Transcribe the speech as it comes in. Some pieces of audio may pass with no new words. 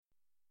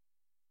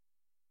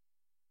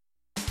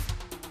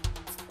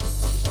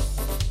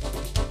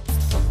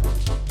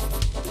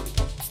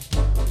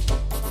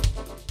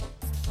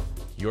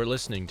You're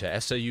listening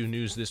to SAU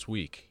News This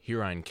Week,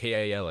 here on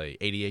KALA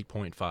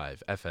 88.5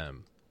 FM.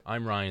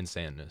 I'm Ryan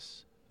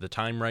Sandness. The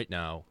time right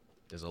now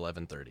is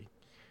 11:30.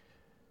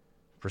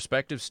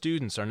 Prospective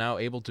students are now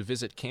able to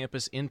visit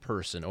campus in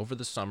person over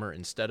the summer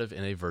instead of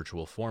in a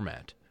virtual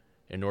format.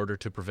 In order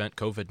to prevent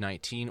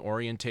COVID-19,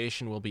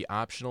 orientation will be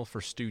optional for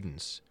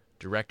students.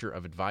 Director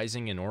of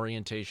Advising and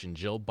Orientation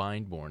Jill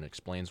Bindborn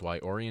explains why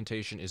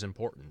orientation is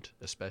important,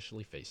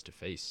 especially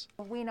face-to-face.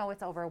 We know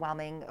it's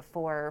overwhelming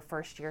for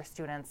first-year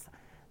students,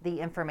 the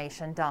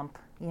information dump,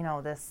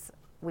 this,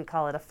 we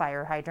call it a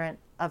fire hydrant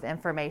of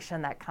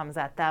information that comes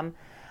at them.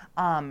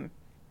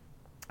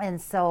 And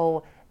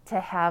so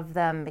to have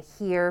them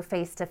here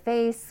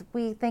face-to-face,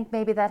 we think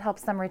maybe that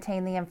helps them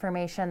retain the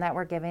information that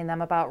we're giving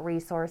them about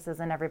resources,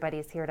 and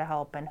everybody's here to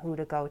help and who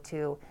to go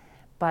to.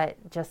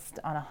 But just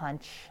on a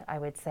hunch, I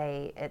would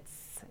say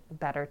it's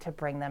better to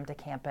bring them to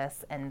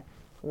campus and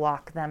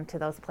walk them to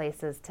those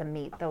places to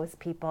meet those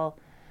people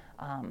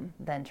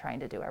than trying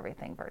to do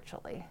everything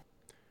virtually.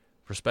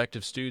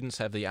 Prospective students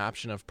have the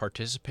option of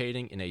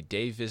participating in a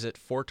day visit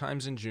 4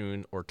 times in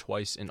June or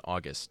twice in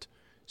August.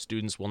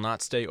 Students will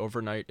not stay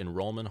overnight in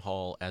Rollman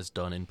Hall as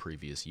done in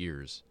previous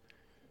years.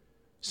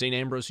 St.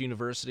 Ambrose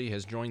University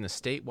has joined the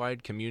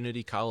statewide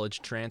Community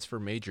College Transfer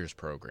Majors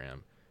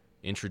program.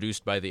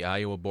 Introduced by the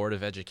Iowa Board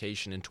of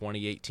Education in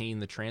 2018,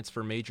 the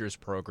Transfer Majors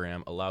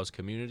program allows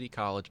community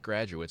college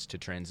graduates to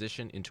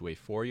transition into a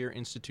 4-year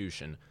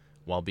institution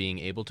while being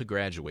able to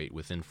graduate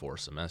within 4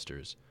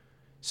 semesters.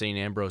 St.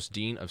 Ambrose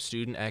Dean of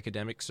Student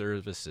Academic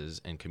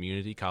Services and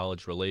Community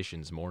College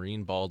Relations,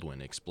 Maureen Baldwin,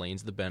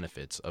 explains the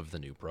benefits of the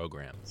new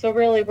program. So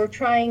really, we're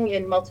trying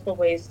in multiple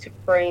ways to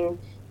bring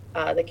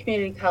the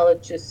community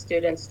colleges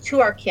students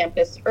to our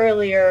campus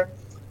earlier,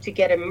 to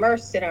get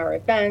immersed in our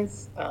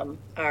events,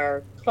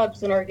 our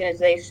clubs and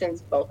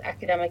organizations, both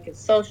academic and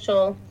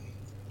social,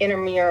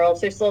 intramurals.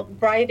 There's a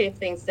variety of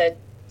things that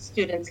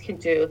students can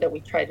do that we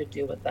try to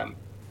do with them.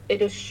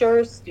 It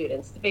assures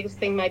students, the biggest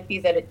thing might be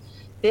that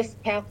this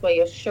pathway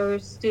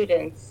assures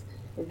students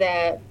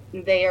that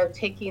they are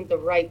taking the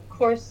right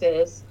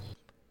courses.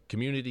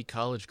 Community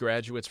college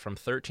graduates from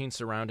 13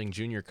 surrounding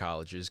junior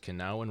colleges can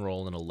now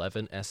enroll in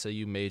 11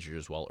 SAU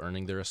majors while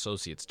earning their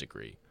associate's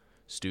degree.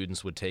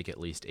 Students would take at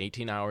least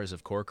 18 hours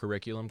of core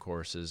curriculum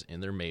courses in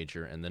their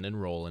major and then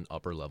enroll in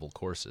upper-level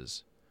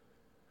courses.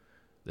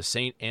 The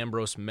St.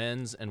 Ambrose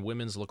men's and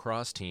women's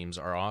lacrosse teams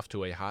are off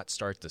to a hot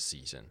start this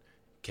season.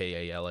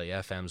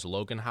 KALA-FM's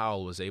Logan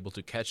Howell was able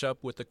to catch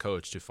up with the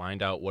coach to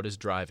find out what is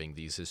driving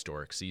these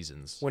historic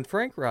seasons. When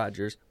Frank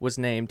Rogers was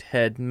named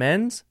head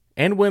men's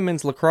and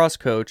women's lacrosse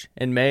coach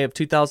in May of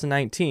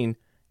 2019,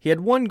 he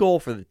had one goal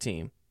for the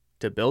team: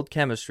 to build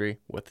chemistry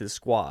with his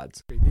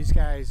squads. These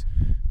guys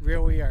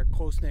really are a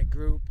close-knit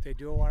group. They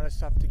do a lot of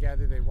stuff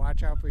together. They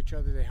watch out for each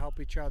other. They help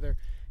each other.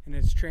 And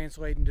it's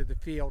translating to the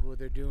field where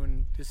they're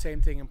doing the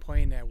same thing and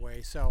playing that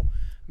way. So,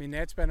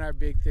 that's been our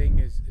big thing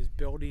is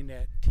building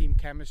that team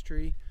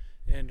chemistry.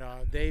 And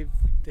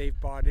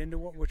they've bought into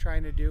what we're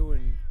trying to do,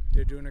 and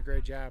they're doing a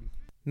great job.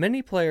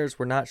 Many players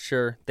were not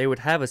sure they would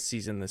have a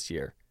season this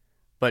year.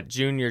 But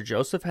junior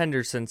Joseph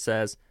Henderson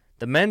says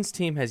the men's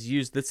team has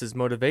used this as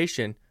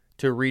motivation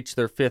to reach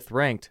their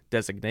 5th-ranked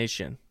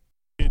designation.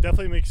 It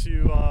definitely makes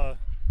you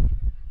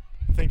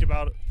think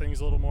about things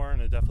a little more,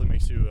 and it definitely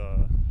makes you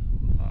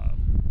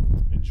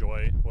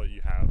enjoy what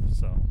you have.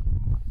 So,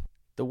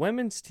 the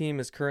women's team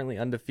is currently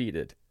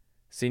undefeated.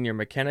 Senior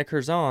McKenna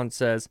Curzon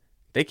says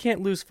they can't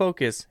lose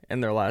focus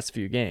in their last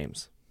few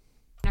games.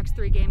 Next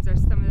 3 games are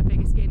some of the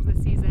biggest games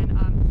this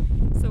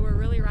season, so we're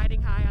really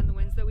riding high on the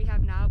wins that we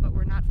have now, but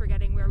we're not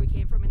forgetting where we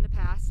came from in the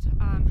past.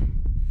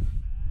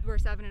 We're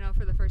 7-0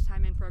 for the first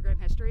time in program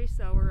history,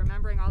 so we're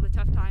remembering all the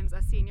tough times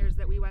as seniors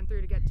that we went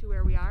through to get to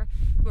where we are,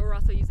 but we're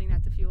also using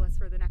that to fuel us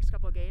for the next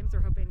couple of games. We're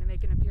hoping to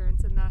make an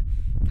appearance in the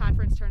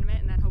conference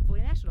tournament and then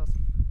hopefully nationals.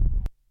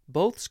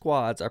 Both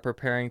squads are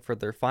preparing for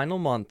their final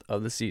month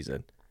of the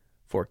season.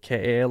 For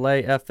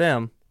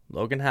KALA-FM,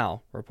 Logan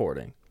Howell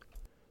reporting.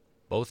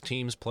 Both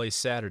teams play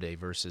Saturday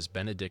versus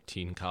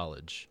Benedictine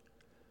College.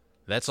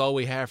 That's all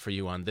we have for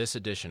you on this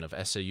edition of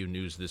SAU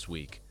News This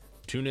Week.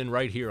 Tune in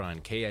right here on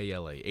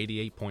KALA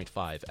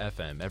 88.5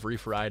 FM every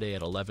Friday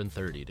at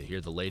 11:30 to hear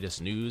the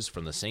latest news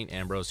from the St.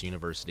 Ambrose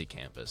University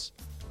campus.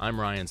 I'm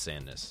Ryan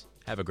Sandness.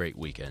 Have a great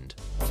weekend.